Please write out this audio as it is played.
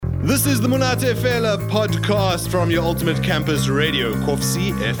This is the Monate Fela podcast from your ultimate campus radio,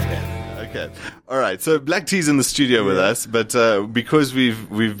 Kovsie FM. Okay. All right. So Black T's in the studio with us, but because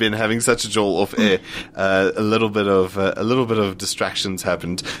we've been having such a jolt off air, a little bit of distractions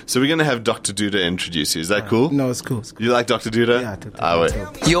happened. So we're going to have Dr. Duda introduce you. Is that cool? No, it's cool. It's cool. You like Dr. Duda? Yeah,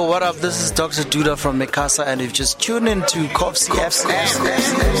 wait. Yo, what up? This is Dr. Duda from Mikasa, and you've just tuned into Kovsie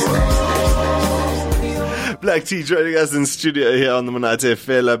FM. Black T joining us in studio here on the Monate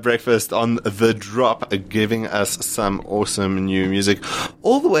Fela Breakfast on The Drop, giving us some awesome new music.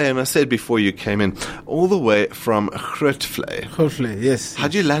 All the way, and I said before you came in, all the way from Grootvlei. Grootvlei, yes.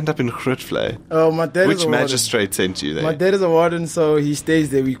 How'd you land up in Grootvlei? Oh, my dad Which is a warden. magistrate sent you there? My dad is a warden, so he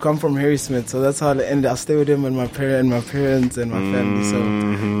stays there. We come from Harrismith, so that's how I ended. I stay with him and my parents and my family, so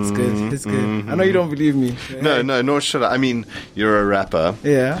it's good. It's good. I know you don't believe me. No, nor should I. I mean, you're a rapper.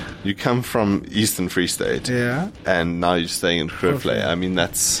 Yeah. You come from Eastern Free State. Yeah. And now you're staying in Grootvlei. I mean,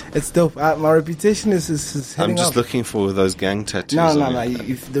 that's... It's dope. My reputation is heading I'm just up. looking for those gang tattoos. No.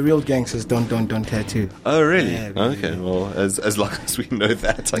 If the real gangsters don't tattoo. Oh, really? Yeah, okay. Well, as long as we know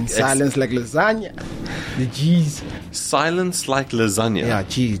that, I And guess. silence like lasagna. The G's. Silence like lasagna. Yeah,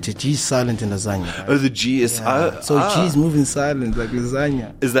 G. The G's silent in lasagna. Right? Oh, the G is... G's moving silent like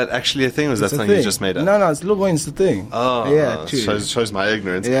lasagna. Is that actually a thing, or is that It's a something you thing. just made up? No, it's Lil Wayne's the thing. Oh, yeah, true. Shows my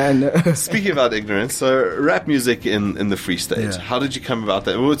ignorance. Yeah, no. Speaking about ignorance, so rap music in the Free State. Yeah. How did you come about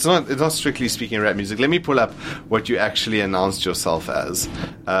that? Well, it's not strictly speaking rap music. Let me pull up what you actually announced yourself as.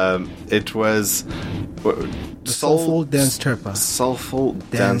 It was Soulful Dance Trapper. Soulful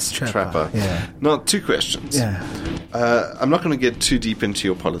Dance Trapper. Yeah. Now, two questions. Yeah. I'm not going to get too deep into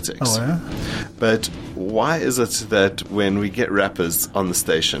your politics. Oh, yeah? But why is it that when we get rappers on the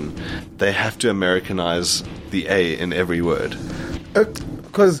station, they have to Americanize the A in every word?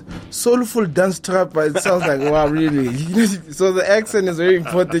 Because soulful dance trapper, it sounds like, wow, really? So the accent is very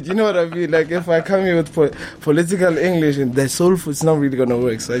important. You know what I mean? Like, if I come here with political English and the soulful, it's not really going to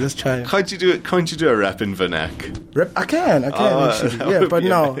work. So I just try. Can't you do a rap in vernac? Rap? I can actually. that Yeah, would but be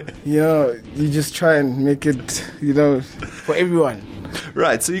now, you just try and make it, for everyone.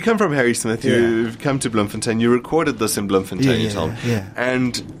 Right, so you come from Harrismith, you've come to Bloemfontein, you recorded this in Bloemfontein, you told me. Yeah.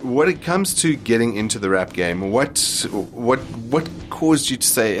 And when it comes to getting into the rap game, what caused you to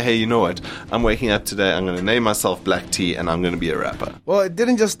say, hey, you know what, I'm waking up today, I'm going to name myself Black T and I'm going to be a rapper? Well, it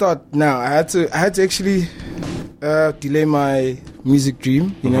didn't just start now. I had to actually delay my music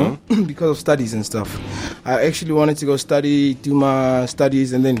dream, because of studies and stuff. I actually wanted to go do my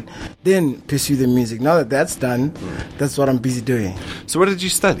studies and then pursue the music. Now that that's done, that's what I'm busy doing. So what did you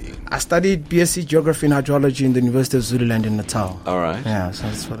study? I studied BSc Geography and Hydrology in the University of Zululand in Natal. All right. Yeah, so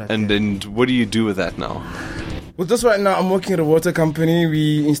that's what I did. And then what do you do with that now? Well, just right now, I'm working at a water company.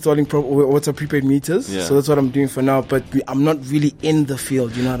 We installing water prepaid meters. Yeah. So that's what I'm doing for now. But I'm not really in the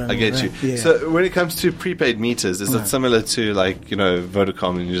field. You know what I mean? I get right? you. Yeah. So when it comes to prepaid meters, is it similar to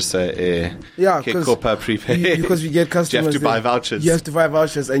Vodacom and you just say, yeah, Copa prepaid? because we get customers. Do you have to buy vouchers? You have to buy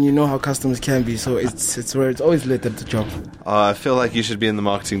vouchers, and you know how customers can be. So it's where it's always late at the job. I feel like you should be in the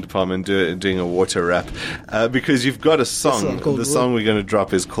marketing department doing a water rap because you've got a song. The song we're going to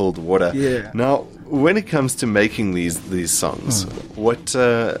drop is called Water. Yeah. Now, when it comes to making these songs, what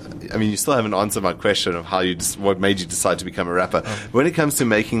you still haven't answered my question of what made you decide to become a rapper. When it comes to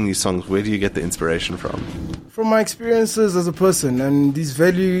making these songs, where do you get the inspiration from? From my experiences as a person and these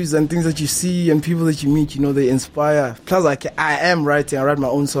values and things that you see and people that you meet, they inspire. Plus, I am writing. I write my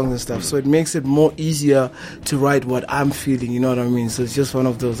own songs and stuff, so it makes it more easier to write what I'm feeling. You know what I mean? So it's just one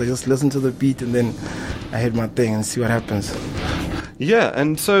of those. I just listen to the beat and then I hit my thing and see what happens. Yeah,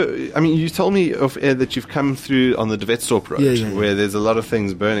 and so, you told me off air that you've come through on the De Wetstorp Road, where there's a lot of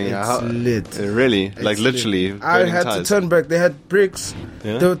things burning. It's lit. Really? It's literally lit. I burning had tires. to turn back. They had bricks.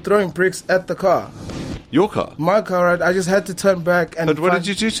 Yeah? They were throwing bricks at the car. Your car? My car, right? I just had to turn back. And But what did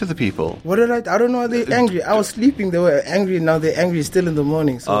you do to the people? What did I don't know. They're angry. I was sleeping. They were angry. Now they're angry still in the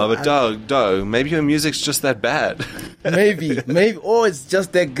morning. So But Doug, maybe your music's just that bad. maybe. Or it's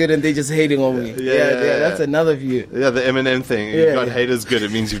just that good and they're just hating on me. Yeah, that's another view. Yeah, the Eminem thing. You've got haters good.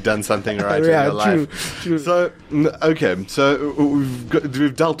 It means you've done something right in your life. True. So, okay. So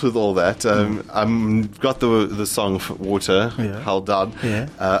we've dealt with all that. I've got the song for Water, held down. Yeah.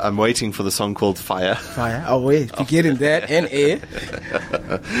 I'm waiting for the song called Fire. Fire. Oh, wait. Forgetting that. And air.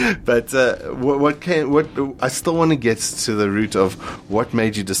 But I still want to get to the root of what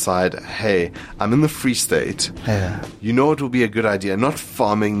made you decide, hey, I'm in the Free State. Yeah. You know it will be a good idea. Not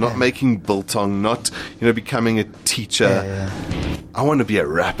farming, not making biltong, not becoming a teacher. Yeah. I want to be a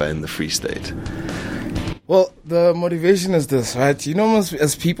rapper in the Free State. Well, the motivation is this, right? You know,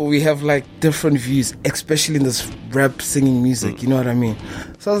 as people, we have like different views, especially in this rap singing music. You know what I mean?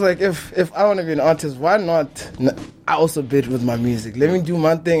 So I was like, if I want to be an artist, why not? I also bid with my music. Let me do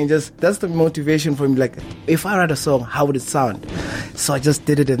my thing, and just that's the motivation for me. Like, if I write a song, how would it sound? So I just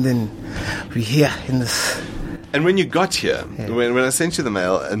did it, and then we're here in this. And when you got here, when I sent you the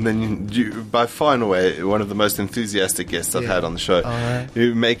mail, and then you by far and away one of the most enthusiastic guests I've had on the show. Right.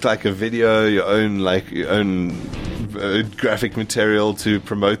 You make like a video, your own graphic material to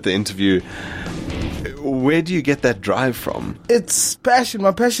promote the interview. Where do you get that drive from? It's passion.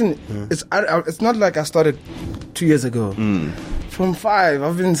 My passion. It's not like I started 2 years ago. From 5,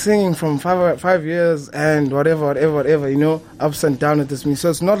 I've been singing from 5 years, and whatever, you know, ups and downs with this music. So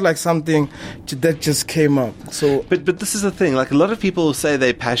it's not like something that just came up. So, but this is the thing. Like, a lot of people say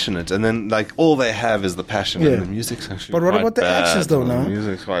they're passionate, and then like all they have is the passion, and the music's actually. But what quite about the bad. actions, though? Now, the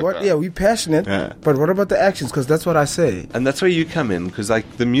music's quite bad. Yeah, we're passionate. Yeah. But what about the actions? Because that's what I say. And that's where you come in, because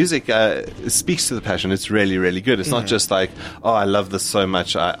like the music speaks to the passion. It's really, really good. It's not just like, oh, I love this so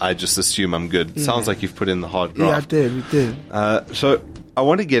much, I just assume I'm good. It sounds like you've put in the hard graft. Yeah, we did. So I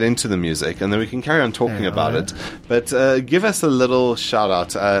want to get into the music, and then we can carry on talking about it. But give us a little shout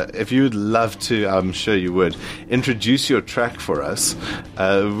out. If you would love to, I'm sure you would, introduce your track for us.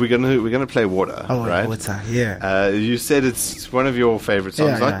 We're gonna play Water. Oh, right? Water, yeah. You said it's one of your favorite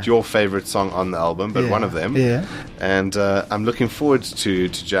songs, not your favorite song on the album, but one of them. Yeah. And I'm looking forward to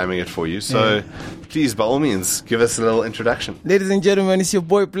jamming it for you. So please, by all means, give us a little introduction. Ladies and gentlemen, it's your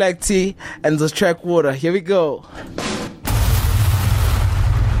boy Black T and the track Water. Here we go.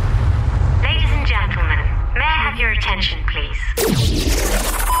 Your attention, please.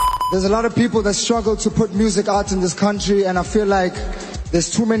 There's a lot of people that struggle to put music out in this country, and I feel like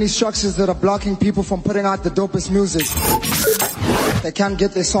there's too many structures that are blocking people from putting out the dopest music. They can't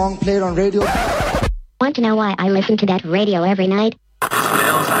get their song played on radio. Want to know why I listen to that radio every night?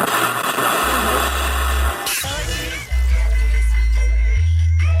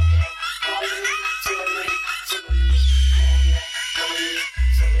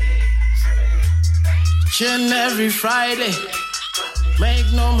 Every Friday, make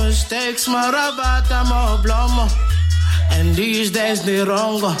no mistakes, marabata mo blomo. And these days they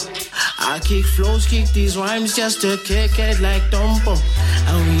wrong. I kick flows, kick these rhymes just to kick it like Dumbo.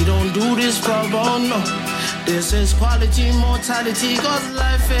 And we don't do this pro bono. This is quality mortality, cause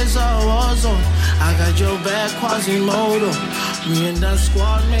life is a war zone. I got your back, Quasimodo. Me and that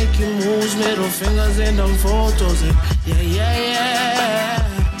squad making moves, middle fingers in them photos. And yeah.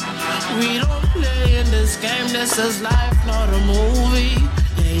 We don't play in this game, this is life, not a movie.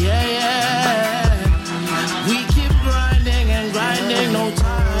 Yeah. We keep grinding and grinding, no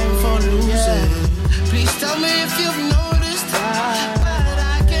time for losing. Please tell me if you've noticed, but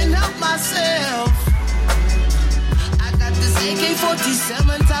I can't help myself. I got this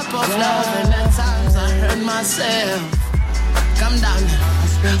AK-47 type of love, and at times I hurt myself. Come down,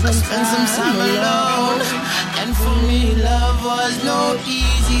 I spent some time alone, and for me love was no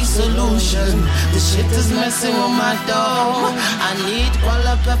easy solution. The shit is messing with my dome. I need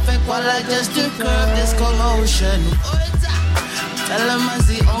Kuala perfect Kuala just to curb this commotion. Tell them I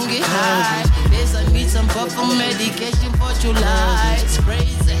see only high. Days I need some purple medication for July. It's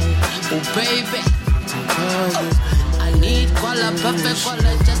crazy, oh baby. I need Kuala perfect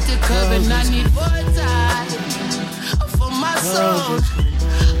Kuala just to curb it. I need water for my soul.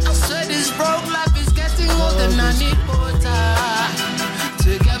 I swear this broke life is getting older and I need water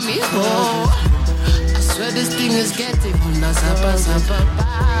to get me home. I swear this thing is getting older.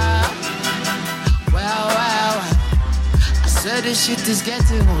 Well. I swear this shit is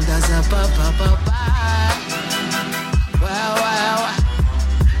getting older. Well.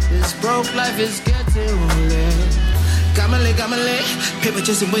 This broke life is getting older. Gamale, paper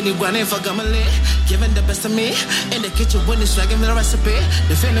chasing when you grinding for gamale. Giving the best of me in the kitchen when it's swagging with a recipe.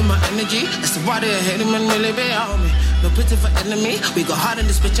 Defending my energy, that's the water hating man really be on me. No pity for enemy, we go hard in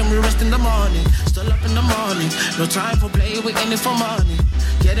this bitch and we rest in the morning. Still up in the morning, no time for play, we in it for money.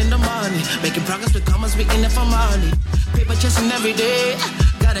 Getting the money, making progress with commas, we in it for money. Paper chasing every day,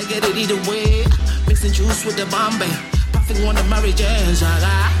 gotta get it either way. Mixing juice with the Bombay, puffing on the Mary Jane.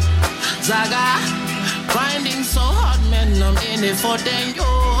 Zaga. Grinding so hard, man, I'm in it for then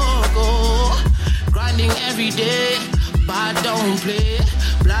go. Grinding every day, but don't play.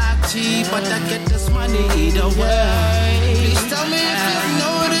 Black tea, but I get this money either way. Please tell me if you've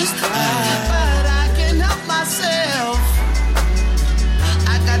noticed, but I can't help myself.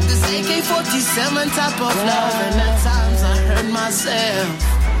 I got this AK-47 type of love, and at times I hurt myself.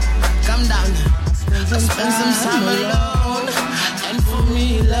 Come down, I spend some time alone, and for me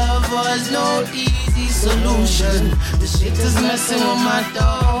me love was no easy solution. The shit is messing with my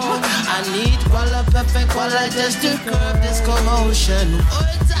dog. I need Kuala Pepe Kuala just to curb this commotion.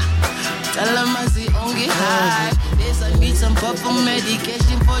 Tell them I see only high. There's I need some purple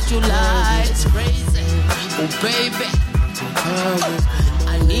medication for July. It's crazy, oh baby.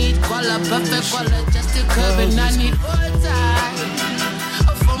 I need Kuala Pepe Kuala just to curb it. I need water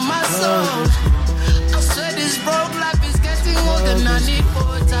for my soul. I swear this broke life is getting old and I need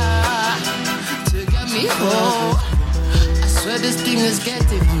water to get me home. I swear this thing is getting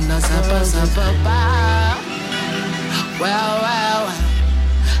well.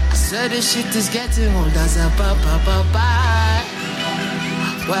 I swear this shit is getting old as a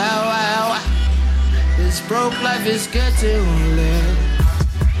well. This broke life is getting old.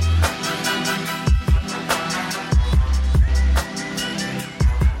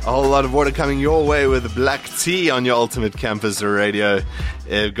 A whole lot of water coming your way with Black T on your Ultimate Campus Radio.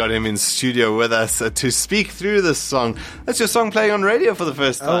 Got him in studio with us to speak through this song. That's your song playing on radio for the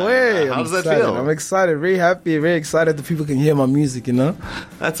first time. Oh, hey, how does that excited. feel? I'm excited, very happy, very excited that people can hear my music, you know?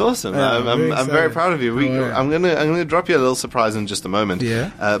 That's awesome. Yeah, I'm very proud of you. I'm gonna drop you a little surprise in just a moment.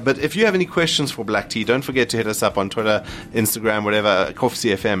 Yeah. But if you have any questions for Black T, don't forget to hit us up on Twitter, Instagram, whatever,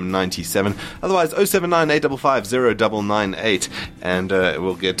 KOFCFM 97. Otherwise, 079 855 0998, and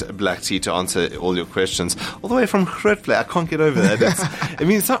we'll get Black T to answer all your questions. All the way from Grootplay. I can't get over that. I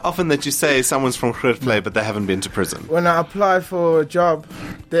mean, it's not often that you say someone's from Grootplay, but they haven't been to prison. When I apply for a job,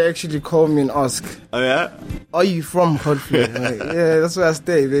 they actually call me and ask, Oh, yeah? are you from Grootplay? Like, yeah, that's where I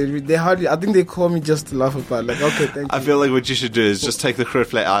stay. They hardly, I think they call me just to laugh about, like, okay, thank you. I feel like what you should do is just take the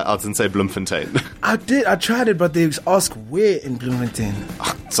Grootplay out and say Bloemfontein. I tried it, but they ask where in Bloemfontein.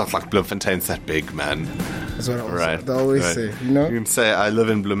 It's not like Bloemfontein's that big, man. That's what I always say, you know? You can say, I live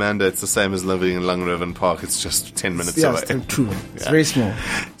in Bloemanda. It's the same as living in Langriven Park. It's just 10 minutes away. Yeah, it's true. It's very small.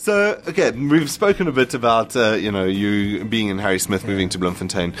 So, okay, we've spoken a bit about, you being in Harry Smith, moving to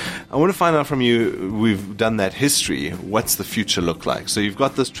Bloemfontein. I want to find out from you, we've done that history. What's the future look like? So you've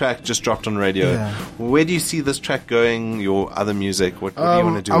got this track just dropped on radio. Yeah. Where do you see this track going, your other music? What do you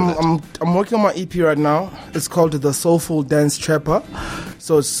want to do with it? I'm working on my EP right now. It's called The Soulful Dance Trapper.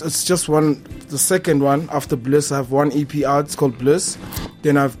 So it's just the second one after Bliss. I have one EP out. It's called Bliss.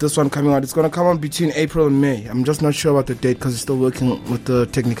 Then I have this one coming out. It's going to come out between April and May. I'm just not sure about the date because I'm still working with the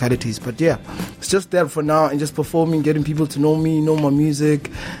technicalities. But yeah, it's just there for now and just performing, getting people to know me, know my music,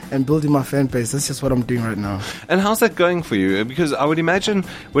 and building my fan base. That's just what I'm doing right now. And how's that going for you? Because I would imagine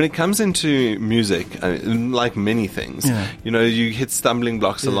when it comes into music, like many things, you hit stumbling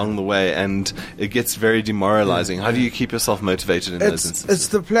blocks along the way and it gets very demoralizing. How do you keep yourself motivated in those instances? It's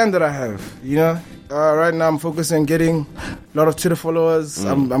the plan that I have, you know. Right now I'm focusing on getting a lot of Twitter followers.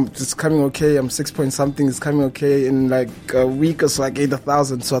 I'm just coming okay. I'm 6 point something. It's coming okay. In like a week it's like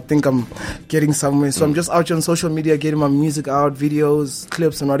 8,000. So I think I'm getting somewhere. So I'm just out here on social media getting my music out, videos,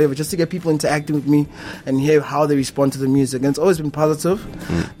 clips and whatever, just to get people interacting with me and hear how they respond to the music. And it's always been positive,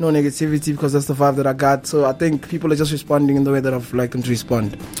 no negativity, because that's the vibe that I got. So I think people are just responding in the way that I've liked them to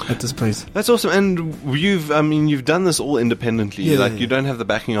respond at this place. That's awesome. And you've done this all independently. You don't have the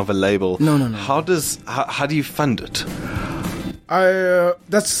backing of a label. No. How do you fund it?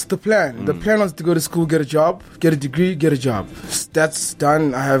 That's the plan. The plan was to go to school, get a job, get a degree, get a job. That's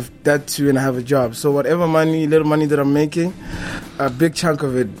done. I have that too, and I have a job. So whatever little money that I'm making, a big chunk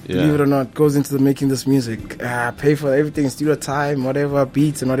of it, believe it or not, goes into making this music. I pay for everything, studio time, whatever,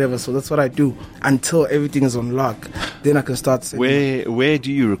 beats and whatever. So that's what I do until everything is on lock. Then I can start singing. Where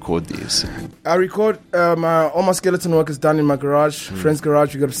do you record these? I record, all my skeleton work is done in my garage, friend's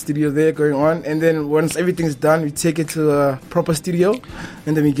garage. We got a studio there going on. And then once everything's done, we take it to a proper studio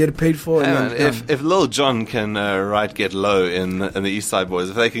and then we get it paid for. And if Lil Jon can write Get Low in the East Side Boys,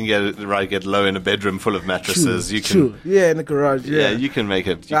 if they can get low in a bedroom full of mattresses, you can. True. Yeah, in the garage. Yeah, you can make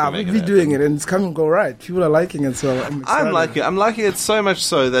it. We'll be doing it and it's coming go right. People are liking it, so I'm excited. I'm liking it so much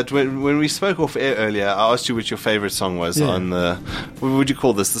so that when we spoke off air earlier, I asked you which your favorite song was on the, what would you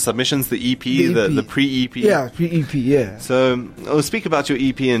call this? The submissions, the EP, the pre-EP? Yeah, pre-EP, yeah. So I'll speak about your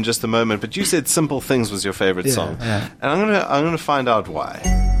EP in just a moment, but you said Simple Things was your favorite song. Yeah. And I'm gonna find out why.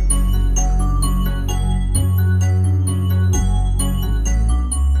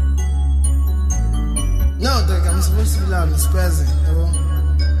 No, Doug, I'm supposed to be loud and spazzing.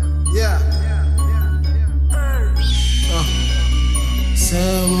 Yeah.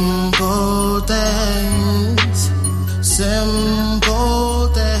 Simple things, simple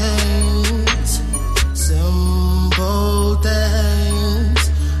things, simple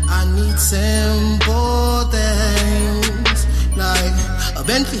things. I need simple things like a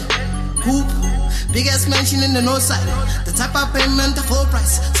Bentley, coupe, Big ass mansion in the north side. The type of payment, the full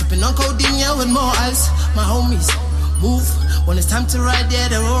price. Sipping on codeine, yeah, with more ice. My homies move when it's time to ride, yeah,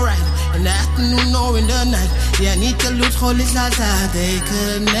 they're alright. In the afternoon or in the night, yeah, I need to loot holy salsa. They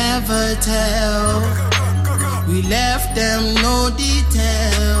could never tell. We left them no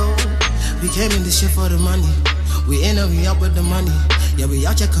detail. We came in this shit for the money. We in and we out with the money. Yeah, we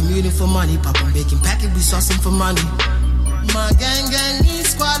out here commuting for money. Poppin' bacon, packing, we saucing for money. My gang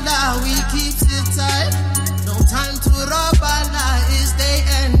is squadla, we keep it tight. No time to rob our life, it's day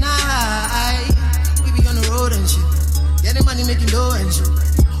and night. We be on the road and shit, getting money, making dough and shit.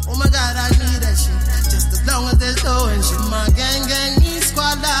 Oh my God, I need that shit, just as long as there's dough and shit. My gang is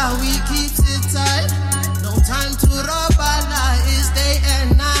squadla, we keep it tight. No time to rob our life, it's day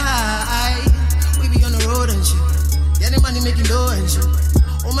and night. We be on the road and shit, getting money, making dough and shit.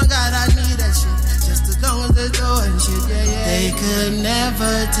 Oh my God, I need that shit, just as long as there's dough and shit, yeah, yeah. They could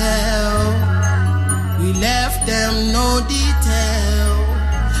never tell. We left them no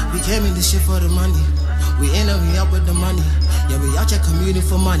detail. We came in this shit for the money. We in and we out with the money. Yeah, we out here commuting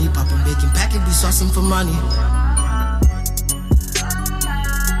for money. Popping bacon, packing, we saucing for money.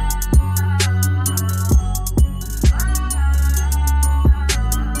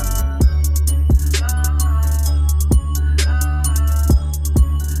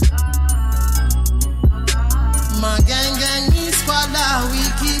 My gang is squadla, we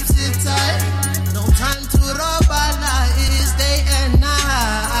keep it tight. No time to rob our life, it's day and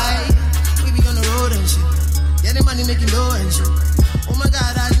night. We be on the road and shit, getting money, making dough and shit. Oh my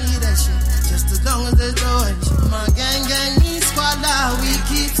God, I need that shit, just as long as there's dough and shit. My gang is squadla, we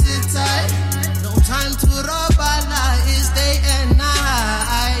keep it tight. No time to rob our life, it's day and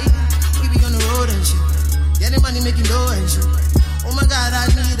night. We be on the road and shit, getting money, making dough and shit. Oh my God, I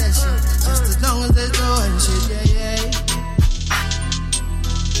need that shit, just as long as there's dough and shit, yeah, yeah.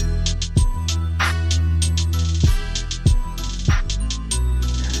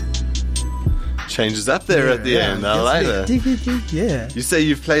 Changes up there at the end. I like that. Yeah. You say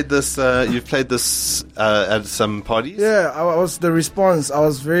you've played this at some parties? Yeah, I was the response. I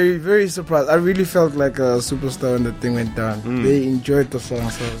was very, very surprised. I really felt like a superstar when the thing went down. They enjoyed the song.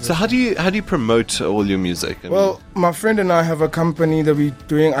 So how do you promote all your music? Well, my friend and I have a company that we're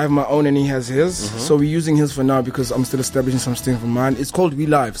doing. I have my own and he has his. So we're using his for now because I'm still establishing some things for mine. It's called We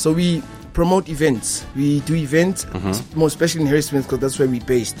Live. So we promote events. We do events, more especially in Harry Smith because that's where we're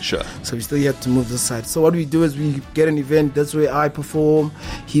based. Sure. So we still have to move this side. So what we do is we get an event. That's where I perform.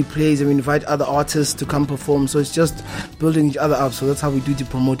 He plays, and we invite other artists to come perform. So it's just building each other up. So that's how we do to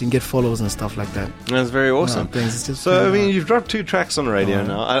promote and get followers and stuff like that. That's very awesome. Thanks. It's just so I mean, you've dropped 2 tracks on radio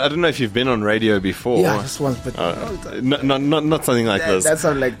now. I don't know if you've been on radio before. Yeah, just once, but not something like this. That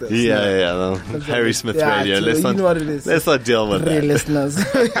sounds like this. Yeah. Harry Smith Radio. You know what it is. Let's not deal with that. Listeners.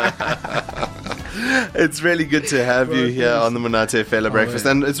 It's really good to have you here on the Monate Fela Breakfast,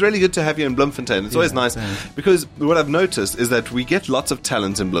 and it's really good to have you in Bloemfontein. It's always nice because what I've noticed is that we get lots of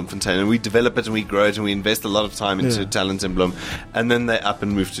talent in Bloemfontein, and we develop it and we grow it and we invest a lot of time into talent in Bloem, and then they up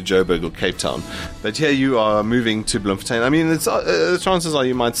and move to Joburg or Cape Town. But here you are moving to Bloemfontein. I mean, it's chances are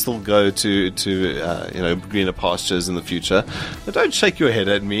you might still go to greener pastures in the future. But don't shake your head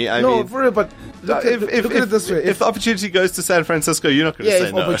at me. I mean, for real, but look at it this way. If the opportunity goes to San Francisco, you're not going to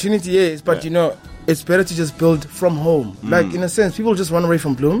say no. Yeah, opportunity is, but it's better to just build from home. Like, in a sense, people just run away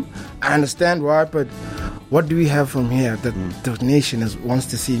from Bloem. I understand why, but what do we have from here that the nation wants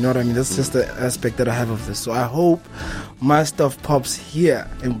to see? You know what I mean? That's just the aspect that I have of this. So I hope my stuff pops here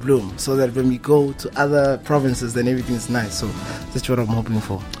in Bloem so that when we go to other provinces, then everything's nice. So that's what I'm hoping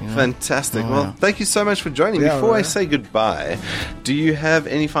for. Fantastic. Well, thank you so much for joining. Before I say goodbye, do you have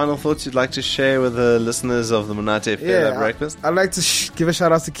any final thoughts you'd like to share with the listeners of the Monate Fela Breakfast? I'd like to give a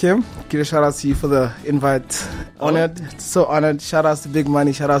shout out to Kim. Give a shout out to you for the invite. Honored. So honored. Shout outs to Big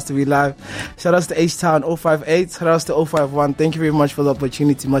Money. Shout outs to We Live. Shout outs to H-Town 058. Shout outs to 051. Thank you very much for the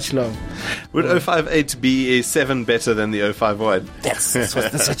opportunity. Much love. Would 058 be a 7 better than the 051? That's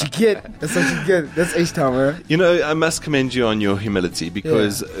what you get. That's what you get. That's H-Town, man. You know, I must commend you on your humility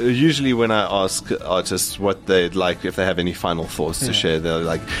because usually when I ask artists what they'd like, if they have any final thoughts to share, they're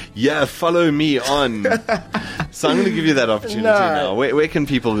like, follow me on. So I'm going to give you that opportunity now. Where can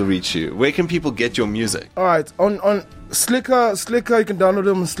people reach you? Where can people get your music? All right, on Slicker, you can download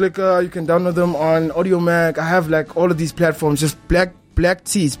them on Slicker. You can download them on Audio Mag. I have like all of these platforms. Just Black Black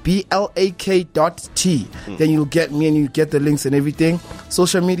Tees, BLAK.T. Then you'll get me and you get the links and everything.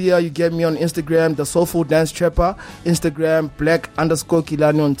 Social media, you get me on Instagram, The Soulful Dance Trapper, Instagram,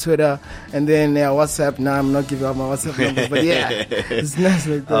 Black_Kilani on Twitter, and then WhatsApp. Nah, I'm not giving out my WhatsApp number, but yeah, it's nice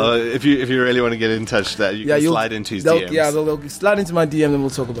like that. If you really want to get in touch, that you can slide into his DMs. Yeah, they'll slide into my DM and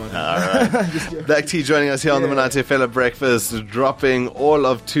we'll talk about it. All right. Black T joining us here on the Monate Fela Breakfast, dropping all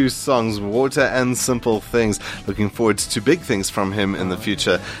of 2 songs, Water and Simple Things. Looking forward to big things from him in the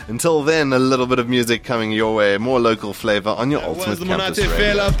future. Until then, a little bit of music coming your way, more local flavor on your Ultimate Campus Radio.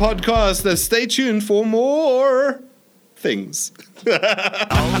 Fela podcast. Stay tuned for more things. All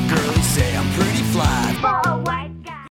the girls say